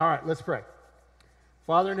All right, let's pray.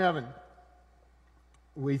 Father in heaven,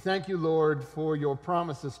 we thank you, Lord, for your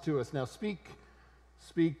promises to us. Now speak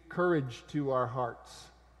courage to our hearts,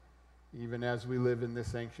 even as we live in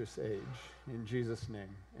this anxious age. In Jesus' name,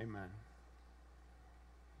 amen.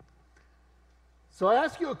 So I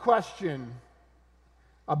asked you a question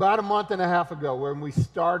about a month and a half ago when we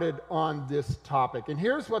started on this topic. And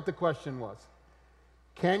here's what the question was.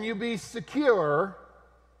 Can you be secure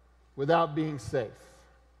without being safe?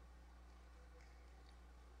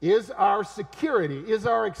 Is our security, is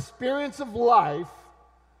our experience of life,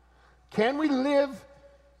 can we live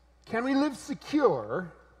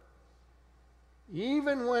secure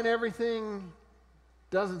even when everything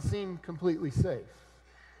doesn't seem completely safe?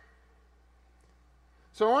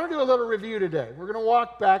 So I want to do a little review today. We're going to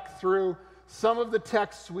walk back through some of the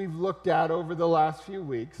texts we've looked at over the last few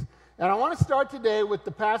weeks. And I want to start today with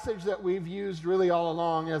the passage that we've used really all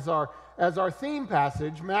along as our theme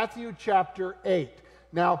passage, Matthew chapter 8.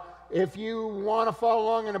 Now, if you want to follow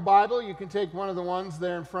along in a Bible, you can take one of the ones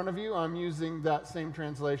there in front of you. I'm using that same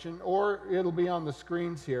translation, or it'll be on the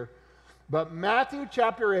screens here. But Matthew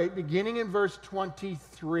chapter 8, beginning in verse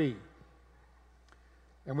 23.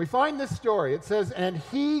 And we find this story. It says, "And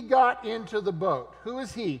he got into the boat." Who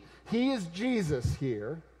is he? He is Jesus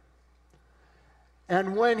here.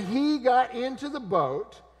 "And when he got into the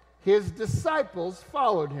boat, his disciples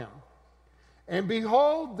followed him. And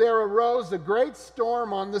behold, there arose a great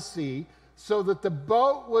storm on the sea, so that the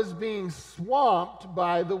boat was being swamped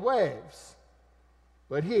by the waves.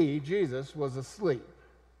 But he, Jesus, was asleep.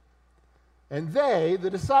 And they, the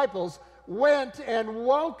disciples, went and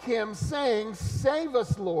woke him, saying, 'Save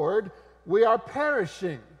us, Lord, we are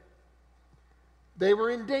perishing.'" They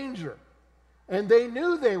were in danger. And they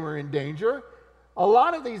knew they were in danger. A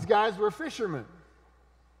lot of these guys were fishermen.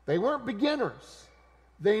 They weren't beginners.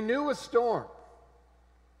 They knew a storm.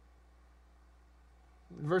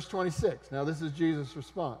 Verse 26. Now this is Jesus'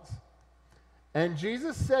 response. "And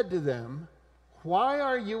Jesus said to them, 'Why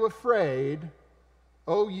are you afraid,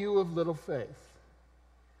 O you of little faith?'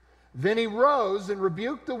 Then he rose and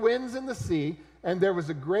rebuked the winds and the sea, and there was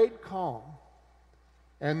a great calm.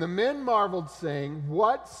 And the men marveled, saying,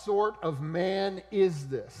 'What sort of man is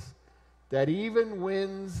this, that even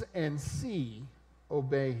winds and sea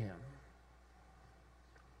obey him?'"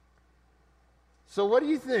 So what do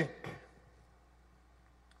you think?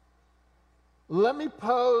 Let me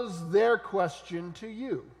pose their question to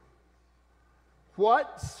you.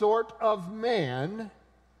 What sort of man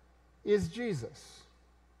is Jesus?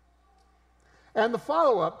 And the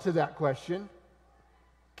follow-up to that question,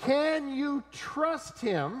 can you trust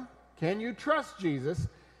him? Can you trust Jesus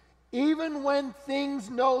even when things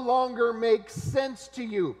no longer make sense to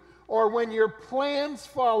you, or when your plans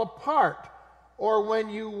fall apart, or when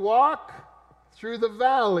you walk through the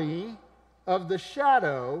valley of the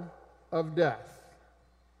shadow of death?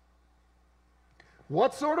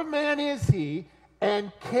 What sort of man is he,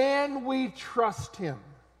 and can we trust him?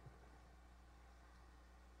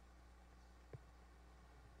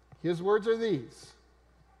 His words are these: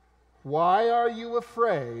 "Why are you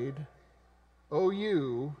afraid, O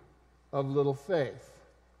you of little faith?"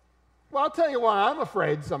 Well, I'll tell you why I'm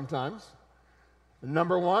afraid sometimes.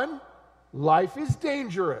 Number one, life is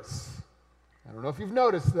dangerous. I don't know if you've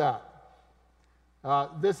noticed that.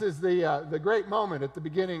 This is the great moment at the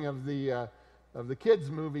beginning of the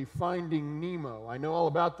kids' movie Finding Nemo. I know all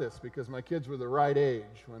about this because my kids were the right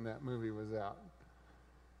age when that movie was out.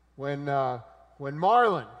 When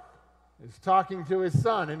Marlin is talking to his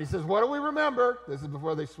son, and he says, "What do we remember?" This is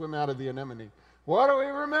before they swim out of the anemone. "What do we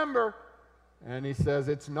remember?" And he says,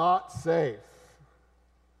 "It's not safe."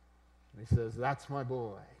 And he says, "That's my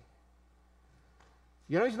boy."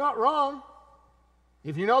 You know, he's not wrong.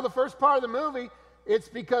 If you know the first part of the movie, it's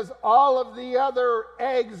because all of the other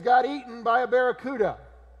eggs got eaten by a barracuda.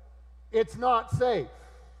 It's not safe.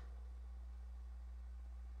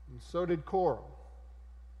 And so did coral.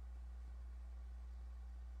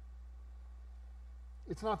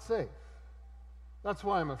 It's not safe. That's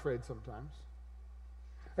why I'm afraid sometimes.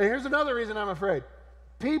 And here's another reason I'm afraid.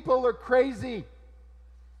 People are crazy.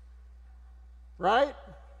 Right?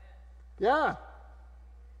 Yeah.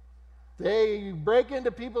 They break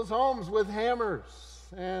into people's homes with hammers,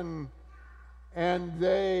 and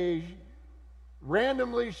they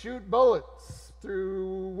randomly shoot bullets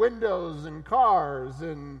through windows and cars,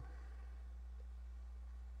 and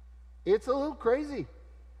it's a little crazy.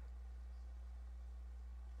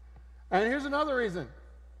 And here's another reason.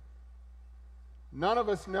 None of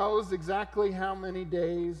us knows exactly how many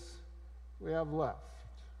days we have left.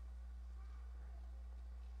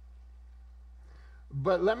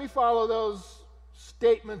 But let me follow those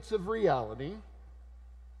statements of reality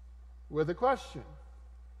with a question.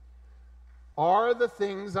 Are the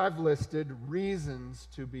things I've listed reasons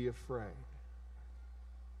to be afraid?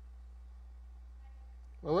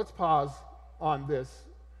 Well, let's pause on this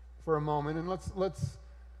for a moment, and let's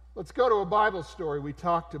go to a Bible story we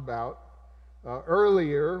talked about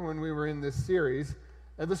earlier when we were in this series,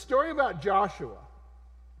 and the story about Joshua.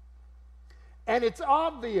 And it's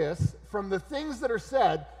obvious from the things that are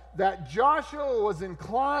said that Joshua was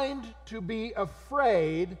inclined to be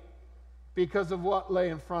afraid because of what lay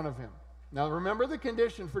in front of him. Now remember the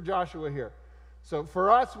condition for Joshua here. So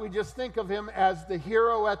for us, we just think of him as the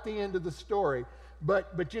hero at the end of the story.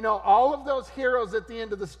 But you know, all of those heroes at the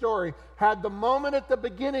end of the story had the moment at the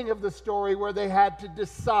beginning of the story where they had to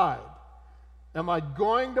decide, am I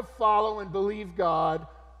going to follow and believe God,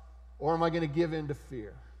 or am I going to give in to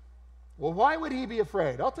fear? Well, why would he be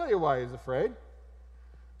afraid? I'll tell you why he's afraid.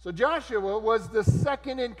 So Joshua was the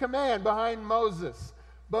second in command behind Moses.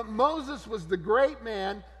 But Moses was the great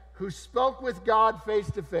man who spoke with God face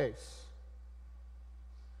to face.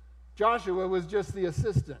 Joshua was just the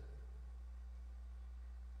assistant.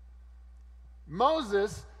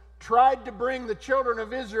 Moses tried to bring the children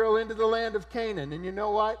of Israel into the land of Canaan, and you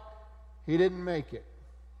know what? He didn't make it.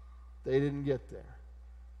 They didn't get there.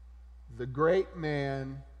 The great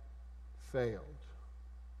man failed.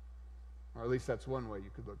 Or at least that's one way you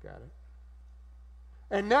could look at it.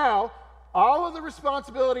 And now, all of the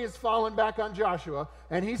responsibility has fallen back on Joshua,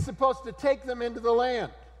 and he's supposed to take them into the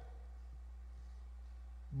land.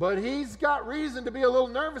 But he's got reason to be a little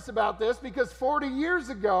nervous about this, because 40 years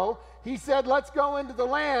ago, he said, let's go into the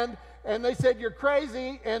land, and they said, you're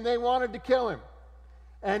crazy, and they wanted to kill him.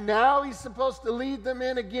 And now he's supposed to lead them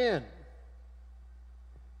in again.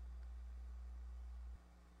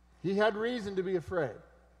 He had reason to be afraid.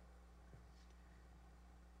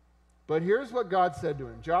 But here's what God said to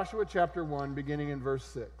him. Joshua chapter 1, beginning in verse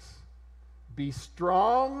 6. Be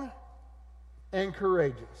strong and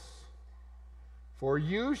courageous, for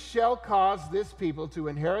you shall cause this people to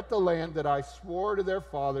inherit the land that I swore to their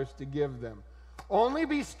fathers to give them. Only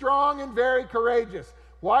be strong and very courageous.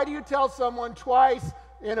 Why do you tell someone twice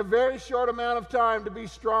in a very short amount of time to be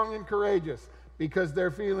strong and courageous? Because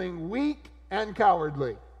they're feeling weak and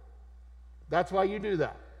cowardly. That's why you do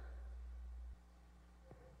that.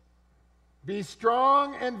 Be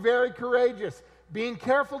strong and very courageous, being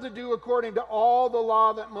careful to do according to all the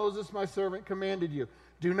law that Moses my servant commanded you.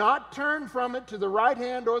 Do not turn from it to the right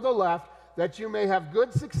hand or the left, that you may have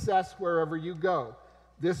good success wherever you go.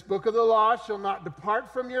 This book of the law shall not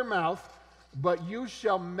depart from your mouth, but you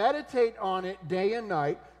shall meditate on it day and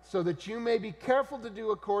night, so that you may be careful to do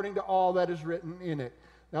according to all that is written in it.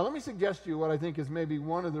 Now let me suggest to you what I think is maybe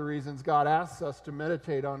one of the reasons God asks us to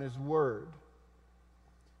meditate on His Word.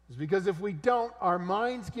 Is because if we don't, our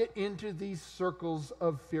minds get into these circles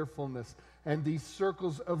of fearfulness and these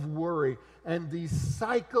circles of worry and these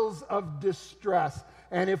cycles of distress.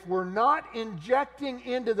 And if we're not injecting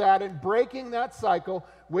into that and breaking that cycle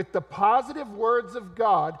with the positive words of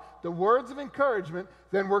God, the words of encouragement,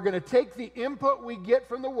 then we're going to take the input we get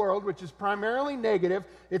from the world, which is primarily negative,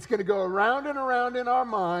 it's going to go around and around in our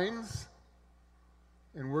minds,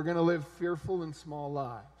 and we're going to live fearful and small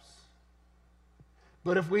lives.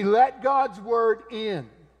 But if we let God's Word in,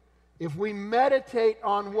 if we meditate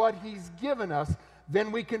on what He's given us,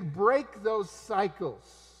 then we can break those cycles.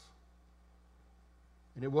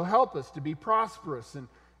 And it will help us to be prosperous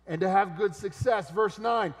and to have good success. Verse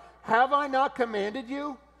 9, have I not commanded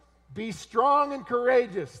you? Be strong and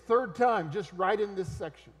courageous. Third time, just right in this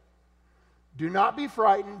section. Do not be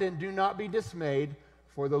frightened and do not be dismayed,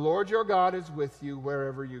 for the Lord your God is with you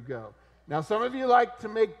wherever you go. Now, some of you like to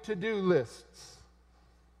make to-do lists.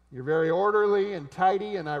 You're very orderly and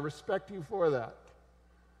tidy, and I respect you for that.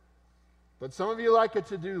 But some of you like a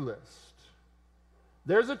to-do list.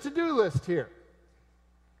 There's a to-do list here.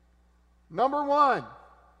 Number 1,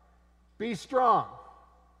 be strong.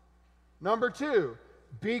 Number 2,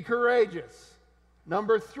 be courageous.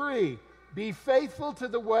 Number 3, be faithful to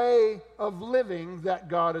the way of living that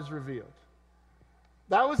God has revealed.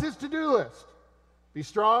 That was his to-do list. Be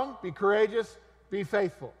strong, be courageous, be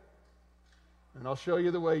faithful. And I'll show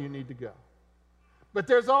you the way you need to go. But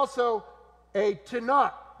there's also a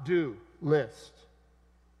to-not-do list.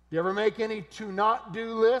 Do you ever make any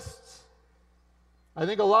to-not-do lists? I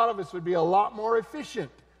think a lot of us would be a lot more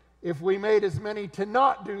efficient if we made as many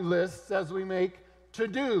to-not-do lists as we make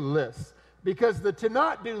to-do lists. Because the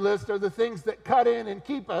to-not-do list are the things that cut in and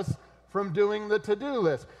keep us from doing the to-do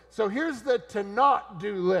list. So here's the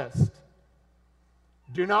to-not-do list.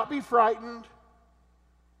 Do not be frightened.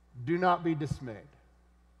 Do not be dismayed.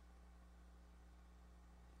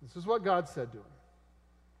 This is what God said to him.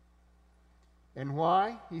 And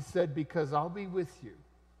why? He said, because I'll be with you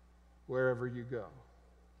wherever you go.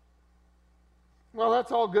 Well,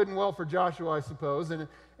 that's all good and well for Joshua, I suppose. And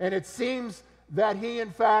it seems that he, in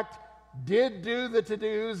fact, did do the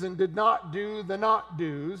to-dos and did not do the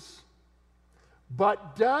not-dos.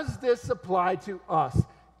 But does this apply to us?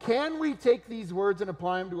 Can we take these words and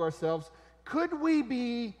apply them to ourselves? Could we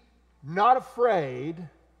be not afraid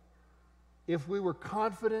if we were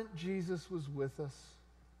confident Jesus was with us?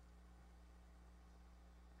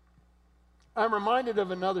 I'm reminded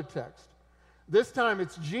of another text. This time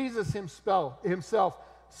it's Jesus himself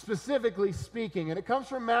specifically speaking, and it comes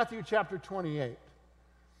from Matthew chapter 28.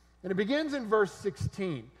 And it begins in verse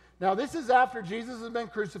 16. Now, this is after Jesus has been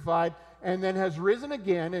crucified and then has risen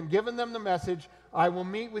again and given them the message, I will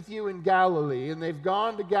meet with you in Galilee. And they've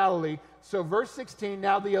gone to Galilee. So verse 16,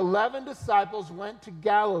 now the 11 disciples went to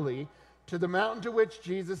Galilee, to the mountain to which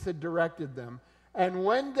Jesus had directed them. And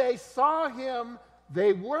when they saw him,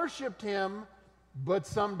 they worshiped him, but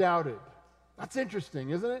some doubted. That's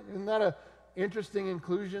interesting, isn't it? Isn't that an interesting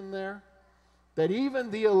inclusion there? That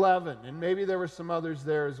even the 11, and maybe there were some others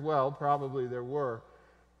there as well, probably there were,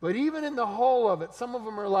 but even in the whole of it, some of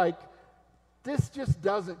them are like, this just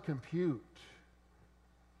doesn't compute.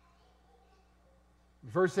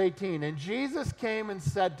 Verse 18, and Jesus came and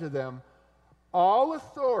said to them, all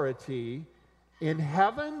authority in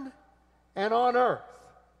heaven and on earth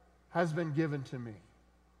has been given to me.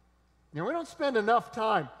 Now, we don't spend enough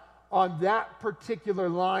time on that particular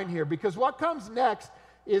line here, because what comes next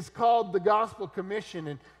is called the Gospel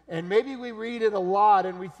Commission, and maybe we read it a lot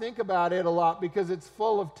and we think about it a lot because it's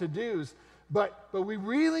full of to-dos, but we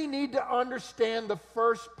really need to understand the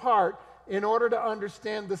first part in order to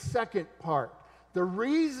understand the second part. The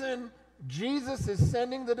reason Jesus is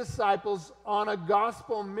sending the disciples on a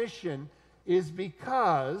gospel mission is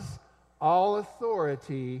because all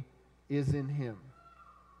authority is in him.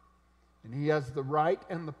 And he has the right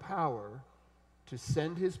and the power to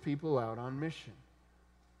send his people out on mission.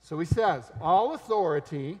 So he says, all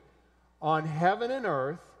authority on heaven and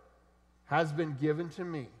earth has been given to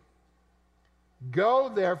me. Go,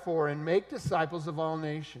 therefore, and make disciples of all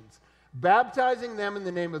nations, baptizing them in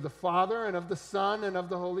the name of the Father and of the Son and of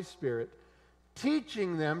the Holy Spirit,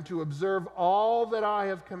 teaching them to observe all that I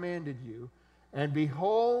have commanded you. And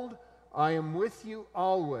behold, I am with you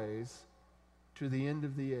always to the end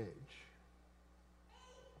of the age.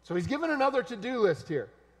 So he's given another to-do list here.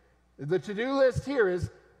 The to-do list here is,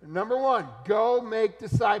 number one, go make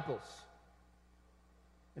disciples.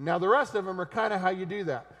 And now the rest of them are kind of how you do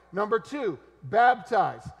that. Number two,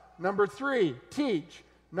 baptize. Number three, teach.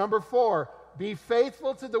 Number four, be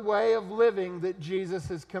faithful to the way of living that Jesus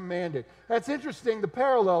has commanded. That's interesting, the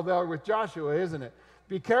parallel there with Joshua, isn't it?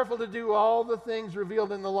 Be careful to do all the things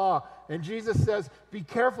revealed in the law. And Jesus says, be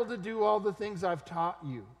careful to do all the things I've taught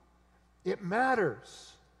you. It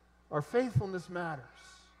matters. Our faithfulness matters.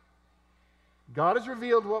 God has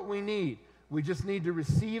revealed what we need. We just need to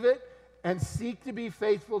receive it and seek to be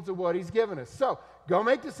faithful to what he's given us. So, go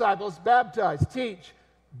make disciples, baptize, teach,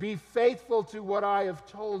 be faithful to what I have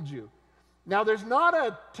told you. Now, there's not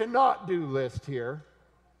a to not do list here,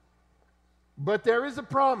 but there is a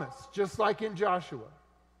promise, just like in Joshua.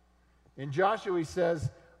 In Joshua, he says,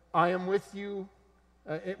 I am with you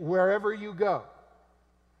wherever you go.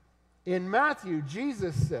 In Matthew,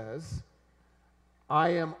 Jesus says, I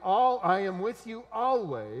am with you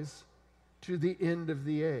always to the end of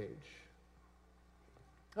the age.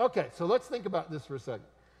 Okay, so let's think about this for a second.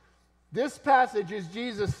 This passage is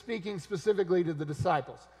Jesus speaking specifically to the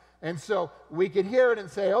disciples. And so we could hear it and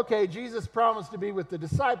say, okay, Jesus promised to be with the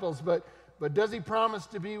disciples, but does he promise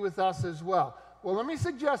to be with us as well? Well, let me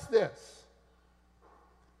suggest this.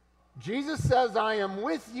 Jesus says, I am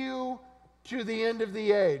with you to the end of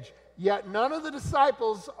the age. Yet none of the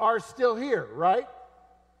disciples are still here, right?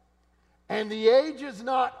 And the age is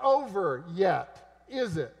not over yet,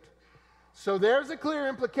 is it? So there's a clear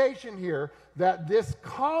implication here that this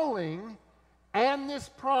calling and this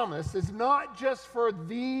promise is not just for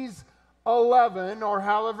these 11 or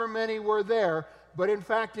however many were there, but in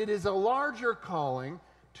fact it is a larger calling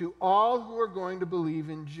to all who are going to believe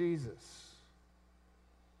in Jesus.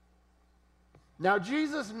 Now,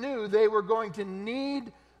 Jesus knew they were going to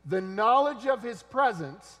need the knowledge of his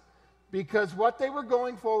presence because what they were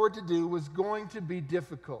going forward to do was going to be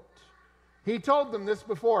difficult. He told them this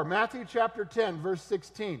before. Matthew chapter 10, verse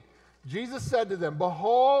 16. Jesus said to them,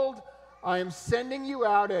 behold, I am sending you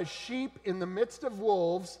out as sheep in the midst of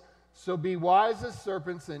wolves, so be wise as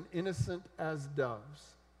serpents and innocent as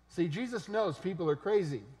doves. See, Jesus knows people are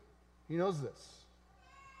crazy. He knows this.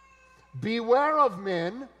 Beware of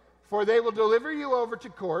men, for they will deliver you over to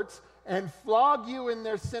courts and flog you in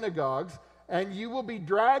their synagogues, and you will be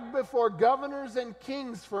dragged before governors and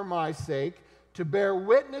kings for my sake, to bear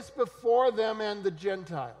witness before them and the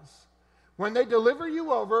Gentiles. When they deliver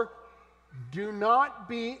you over, do not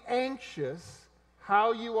be anxious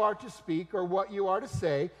how you are to speak or what you are to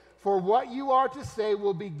say, for what you are to say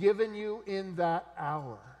will be given you in that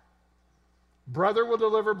hour. Brother will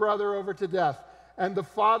deliver brother over to death, and the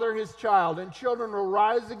father his child, and children will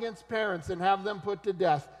rise against parents and have them put to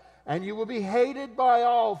death. And you will be hated by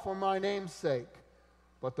all for my name's sake,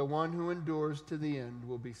 but the one who endures to the end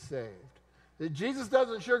will be saved. Jesus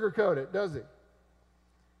doesn't sugarcoat it, does he?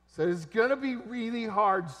 So it's going to be really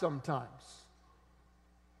hard sometimes.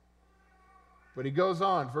 But he goes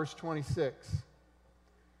on, verse 26.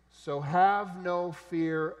 So have no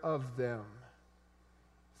fear of them,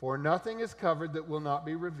 for nothing is covered that will not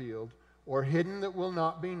be revealed, or hidden that will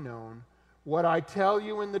not be known. What I tell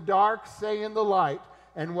you in the dark, say in the light,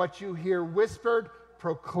 and what you hear whispered,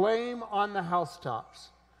 proclaim on the housetops.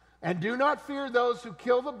 And do not fear those who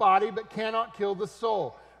kill the body, but cannot kill the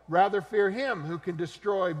soul. Rather fear him who can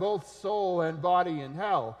destroy both soul and body in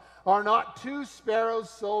hell. Are not 2 sparrows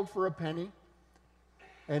sold for a penny?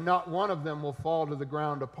 And not one of them will fall to the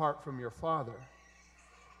ground apart from your Father.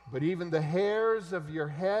 But even the hairs of your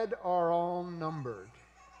head are all numbered.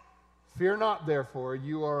 Fear not, therefore,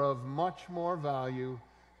 you are of much more value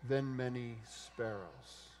than many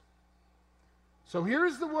sparrows. So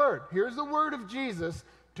here's the word. Here's the word of Jesus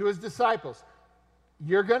to his disciples.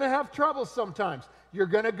 You're going to have trouble sometimes. You're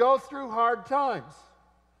going to go through hard times.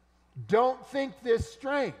 Don't think this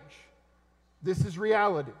strange. This is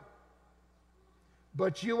reality.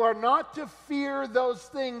 But you are not to fear those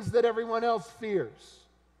things that everyone else fears.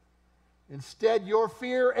 Instead, your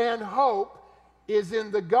fear and hope is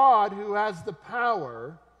in the God who has the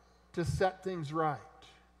power to set things right.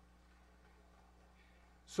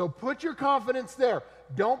 So put your confidence there.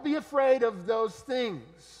 Don't be afraid of those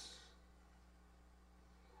things.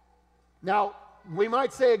 Now, we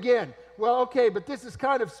might say again, well, okay, but this is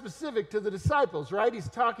kind of specific to the disciples, right? He's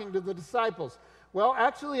talking to the disciples. Well,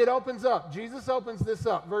 actually, it opens up. Jesus opens this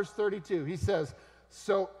up. Verse 32, he says,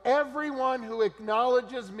 so everyone who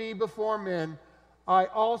acknowledges me before men, I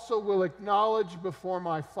also will acknowledge before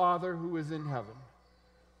my Father who is in heaven.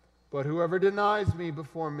 But whoever denies me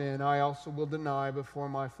before men, I also will deny before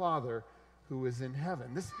my Father who is in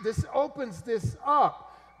heaven. This opens this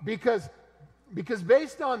up because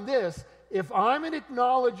based on this, if I'm an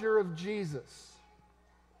acknowledger of Jesus,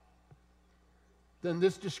 then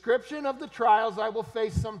this description of the trials I will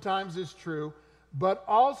face sometimes is true, but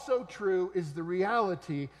also true is the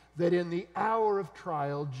reality that in the hour of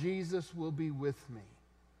trial, Jesus will be with me,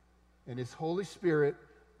 and his Holy Spirit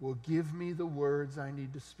will give me the words I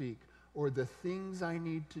need to speak or the things I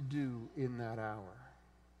need to do in that hour.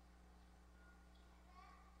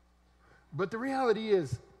 But the reality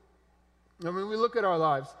is, when we look at our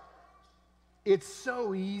lives, it's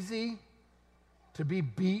so easy to be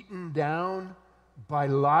beaten down by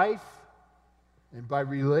life and by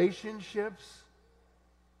relationships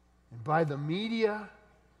and by the media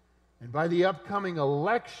and by the upcoming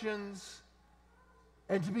elections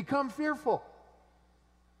and to become fearful.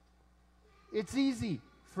 It's easy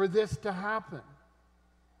for this to happen.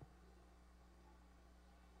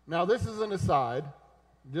 Now, this is an aside,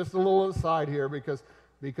 just a little aside here because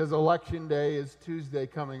Election Day is Tuesday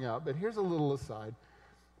coming up. But here's a little aside.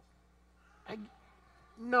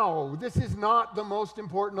 No, this is not the most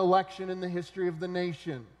important election in the history of the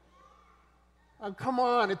nation. Come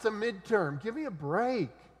on, it's a midterm. Give me a break.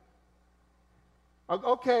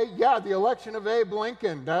 Okay, yeah, the election of Abe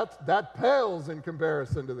Lincoln, that pales in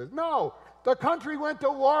comparison to this. No, the country went to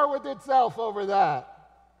war with itself over that.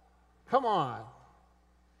 Come on.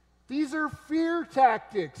 These are fear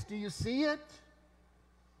tactics. Do you see it?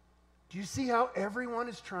 Do you see how everyone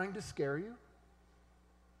is trying to scare you?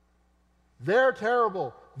 They're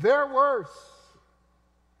terrible. They're worse.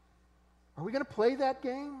 Are we going to play that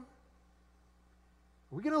game?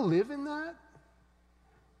 Are we going to live in that?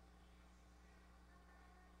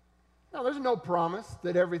 Now, there's no promise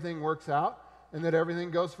that everything works out and that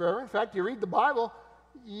everything goes forever. In fact, you read the Bible,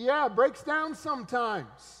 yeah, it breaks down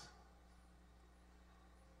sometimes.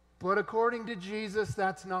 But according to Jesus,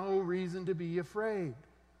 that's no reason to be afraid.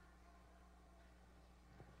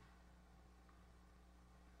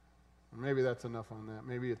 Maybe that's enough on that.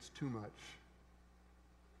 Maybe it's too much.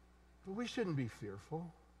 But we shouldn't be fearful.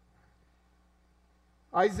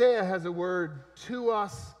 Isaiah has a word to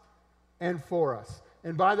us and for us.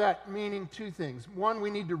 And by that meaning two things. One, we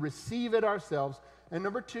need to receive it ourselves. And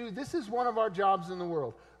number two, this is one of our jobs in the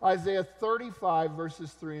world. Isaiah 35,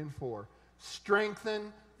 verses 3 and 4.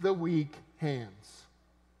 Strengthen the weak hands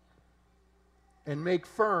and make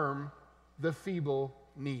firm the feeble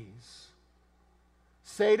knees.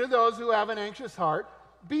 Say to those who have an anxious heart,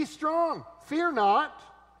 be strong, fear not.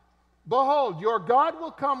 Behold, your God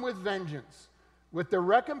will come with vengeance. With the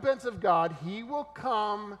recompense of God, he will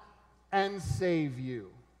come and save you.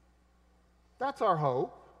 That's our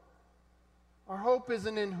hope. Our hope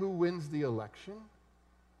isn't in who wins the election.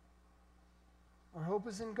 Our hope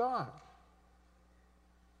is in God.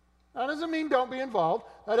 That doesn't mean don't be involved.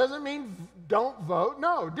 That doesn't mean don't vote.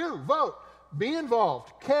 No, do vote. Be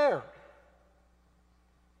involved. Care.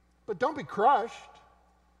 But don't be crushed.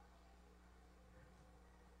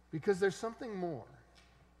 Because there's something more.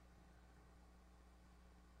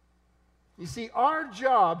 You see, our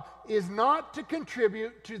job is not to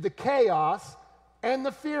contribute to the chaos and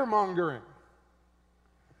the fear-mongering.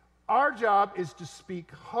 Our job is to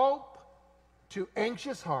speak hope to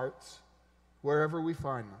anxious hearts wherever we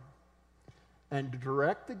find them, and to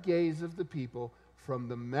direct the gaze of the people from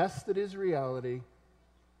the mess that is reality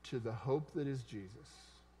to the hope that is Jesus.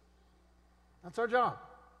 That's our job.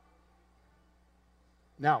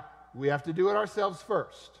 Now, we have to do it ourselves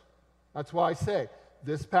first. That's why I say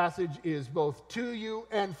this passage is both to you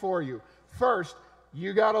and for you. First,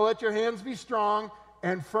 you got to let your hands be strong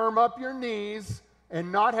and firm up your knees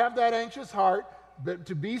and not have that anxious heart, but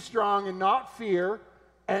to be strong and not fear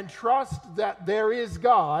and trust that there is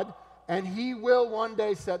God and he will one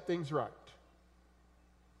day set things right.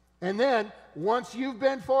 And then, once you've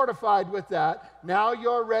been fortified with that, now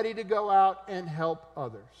you're ready to go out and help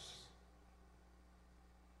others.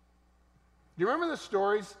 Do you remember the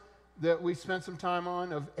stories that we spent some time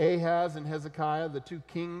on of Ahaz and Hezekiah, the two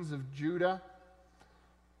kings of Judah?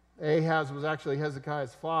 Ahaz was actually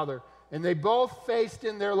Hezekiah's father, and they both faced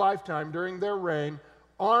in their lifetime, during their reign,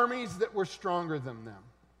 armies that were stronger than them.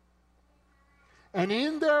 And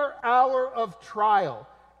in their hour of trial,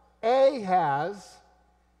 Ahaz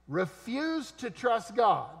refused to trust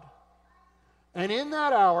God. And in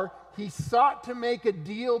that hour, he sought to make a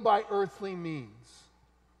deal by earthly means.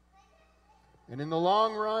 And in the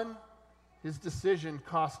long run, his decision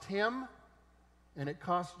cost him, and it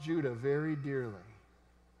cost Judah very dearly.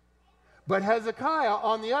 But Hezekiah,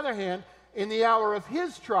 on the other hand, in the hour of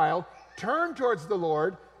his trial, turned towards the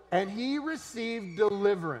Lord, and he received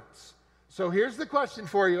deliverance. So here's the question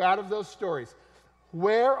for you out of those stories.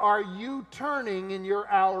 Where are you turning in your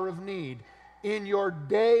hour of need, in your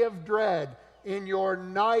day of dread, in your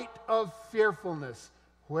night of fearfulness?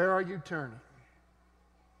 Where are you turning?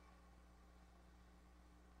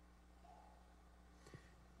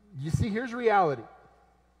 You see, here's reality.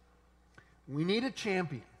 We need a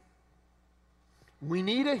champion. We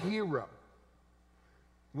need a hero.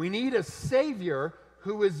 We need a Savior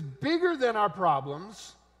who is bigger than our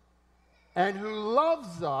problems and who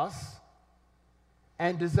loves us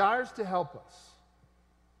and desires to help us.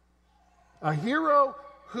 A hero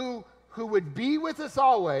who would be with us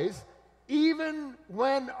always, even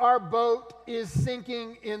when our boat is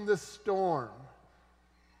sinking in the storm.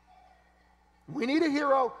 We need a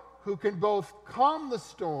hero who can both calm the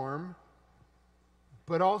storm,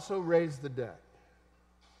 but also raise the dead.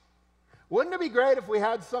 Wouldn't it be great if we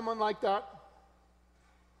had someone like that?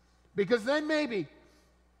 Because then maybe,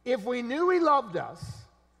 if we knew he loved us,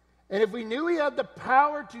 and if we knew he had the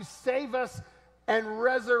power to save us and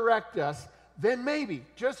resurrect us, then maybe,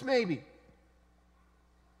 just maybe,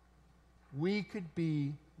 we could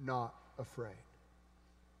be not afraid.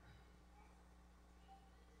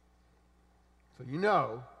 So you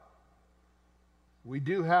know, we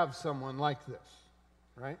do have someone like this,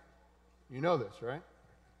 right? You know this, right?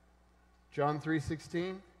 John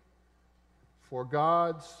 3:16, for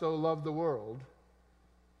God so loved the world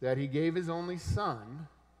that he gave his only Son,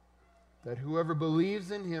 that whoever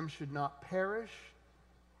believes in him should not perish,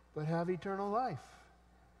 but have eternal life.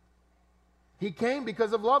 He came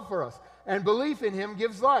because of love for us, and belief in him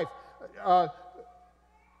gives life.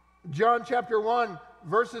 John chapter 1,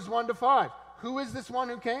 verses 1 to 5. Who is this one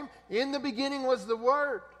who came? In the beginning was the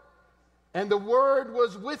Word, and the Word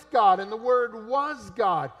was with God, and the Word was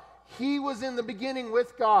God. He was in the beginning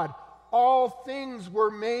with God. All things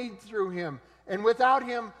were made through him, and without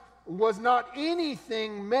him was not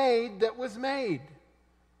anything made that was made.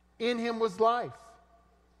 In him was life,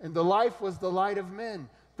 and the life was the light of men.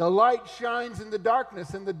 The light shines in the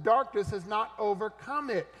darkness, and the darkness has not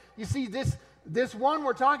overcome it. You see, this one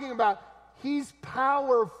we're talking about, he's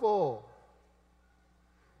powerful.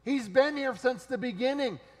 He's been here since the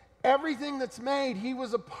beginning. Everything that's made, he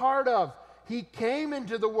was a part of. He came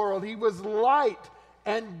into the world. He was light.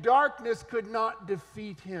 and darkness could not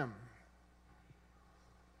defeat him.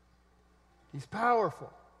 He's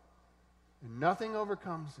powerful, and nothing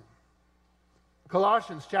overcomes him.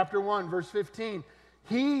 Colossians chapter 1, verse 15.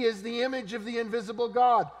 He is the image of the invisible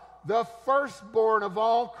God, the firstborn of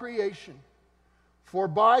all creation. For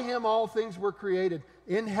by him all things were created,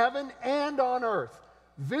 in heaven and on earth,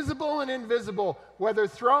 visible and invisible, whether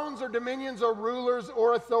thrones or dominions or rulers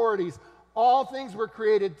or authorities. All things were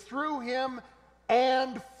created through him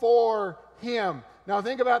and for him. Now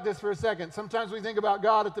think about this for a second. Sometimes we think about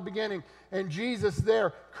God at the beginning and Jesus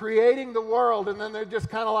there creating the world, and then they're just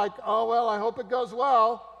kind of like, oh, well, I hope it goes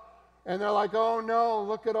well. And they're like, oh, no,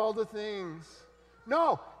 look at all the things.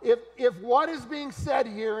 No, if what is being said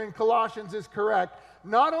here in Colossians is correct,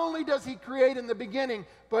 not only does he create in the beginning,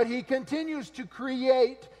 but he continues to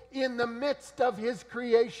create in the midst of his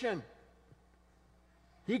creation.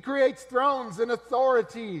 He creates thrones and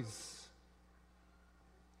authorities.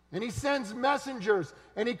 And he sends messengers,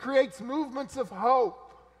 and he creates movements of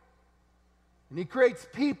hope. And he creates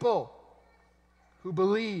people who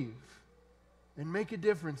believe and make a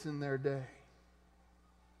difference in their day.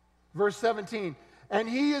 Verse 17, and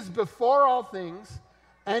he is before all things,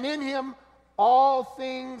 and in him all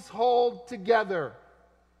things hold together.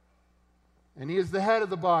 And he is the head of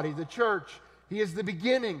the body, the church. He is the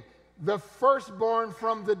beginning, the firstborn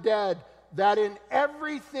from the dead, that in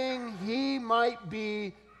everything he might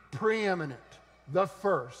be preeminent, the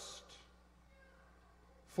first.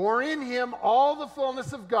 For in him all the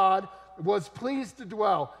fullness of God was pleased to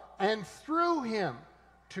dwell, and through him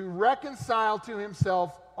to reconcile to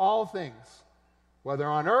himself all things, whether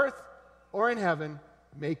on earth or in heaven,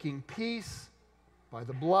 making peace by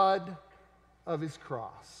the blood of his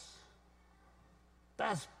cross.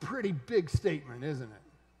 That's a pretty big statement, isn't it?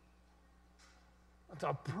 That's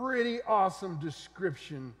a pretty awesome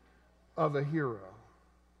description of a hero.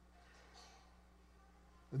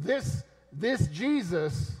 This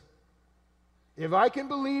Jesus, if I can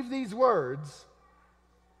believe these words,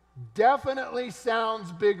 definitely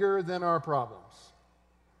sounds bigger than our problems.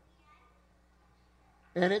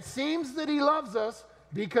 And it seems that he loves us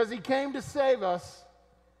because he came to save us.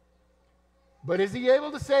 But is he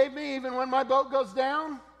able to save me even when my boat goes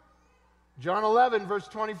down? John 11, verse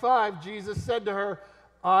 25, Jesus said to her,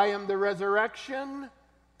 I am the resurrection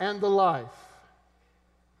and the life.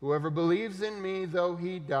 Whoever believes in me, though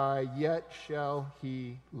he die, yet shall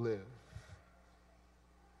he live.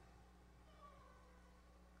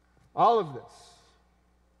 All of this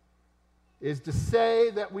is to say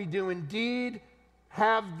that we do indeed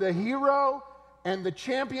have the hero and the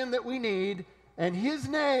champion that we need, and his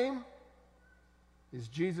name is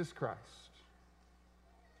Jesus Christ.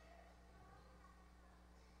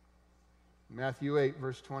 Matthew 8,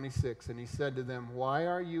 verse 26, and he said to them, why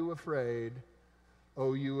are you afraid,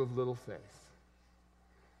 O you of little faith?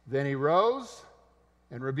 Then he rose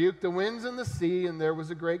and rebuked the winds and the sea, and there was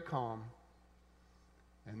a great calm.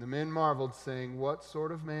 And the men marveled, saying, what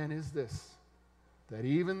sort of man is this, that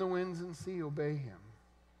even the winds and sea obey him?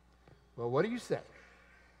 Well, what do you say?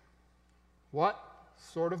 What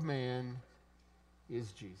sort of man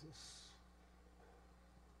is Jesus?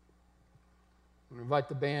 I'm going to invite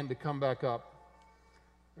the band to come back up.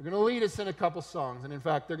 They're going to lead us in a couple songs. And in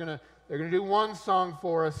fact, they're going to do one song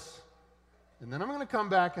for us. And then I'm going to come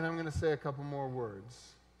back and I'm going to say a couple more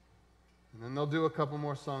words. And then they'll do a couple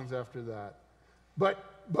more songs after that. But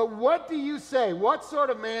what do you say? What sort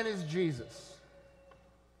of man is Jesus?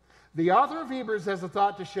 The author of Hebrews has a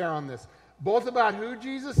thought to share on this, both about who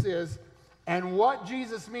Jesus is and what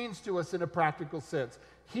Jesus means to us in a practical sense.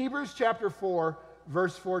 Hebrews chapter 4,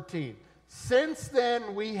 verse 14. Since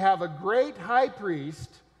then we have a great high priest,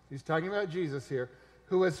 he's talking about Jesus here,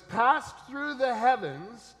 who has passed through the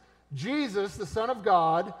heavens, Jesus, the Son of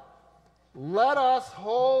God, let us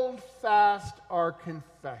hold fast our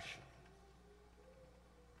confession.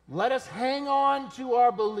 Let us hang on to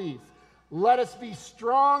our belief. Let us be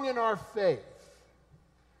strong in our faith.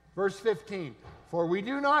 Verse 15, for we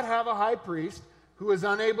do not have a high priest who is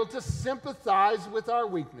unable to sympathize with our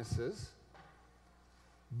weaknesses,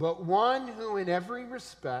 but one who in every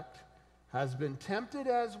respect has been tempted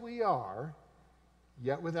as we are,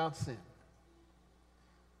 yet without sin.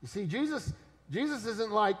 You see, Jesus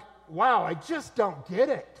isn't like, wow, I just don't get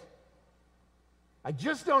it. I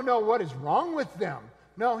just don't know what is wrong with them.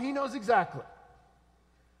 No, he knows exactly.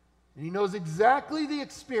 And he knows exactly the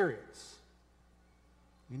experience.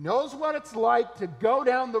 He knows what it's like to go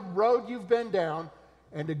down the road you've been down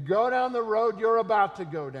and to go down the road you're about to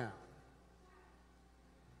go down.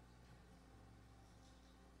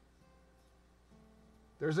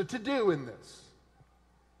 There's a to-do in this.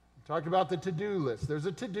 We talked about the to-do list. There's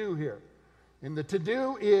a to-do here. And the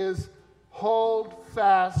to-do is hold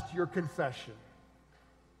fast your confession.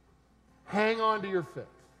 Hang on to your faith.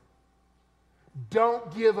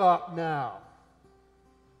 Don't give up now.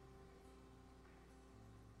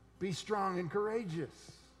 Be strong and courageous.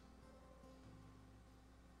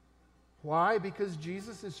 Why? Because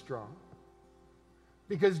Jesus is strong.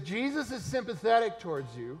 Because Jesus is sympathetic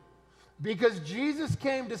towards you. Because Jesus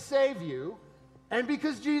came to save you. And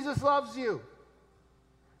because Jesus loves you.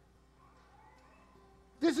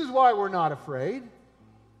 This is why we're not afraid.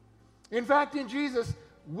 In fact, in Jesus,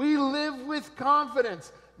 we live with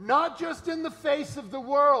confidence, not just in the face of the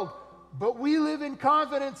world, but we live in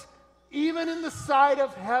confidence even in the sight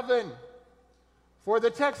of heaven. For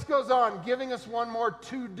the text goes on, giving us one more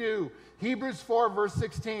to-do. Hebrews 4, verse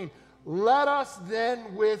 16. Let us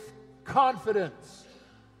then with confidence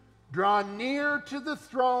draw near to the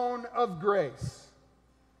throne of grace,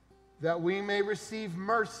 that we may receive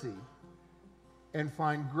mercy and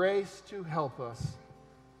find grace to help us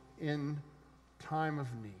in time of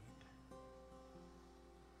need.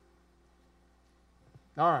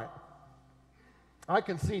 All right. I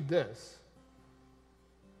concede this,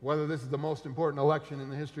 whether this is the most important election in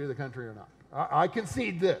the history of the country or not. I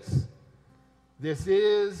concede this. This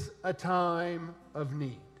is a time of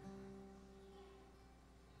need.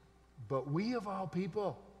 But we, of all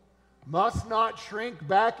people, must not shrink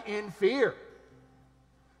back in fear.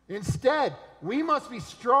 Instead, we must be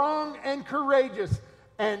strong and courageous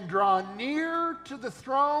and draw near to the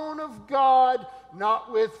throne of God,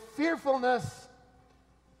 not with fearfulness,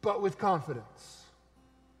 but with confidence.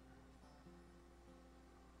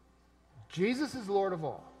 Jesus is Lord of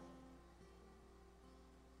all.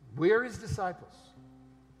 We are his disciples.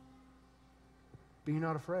 Be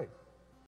not afraid.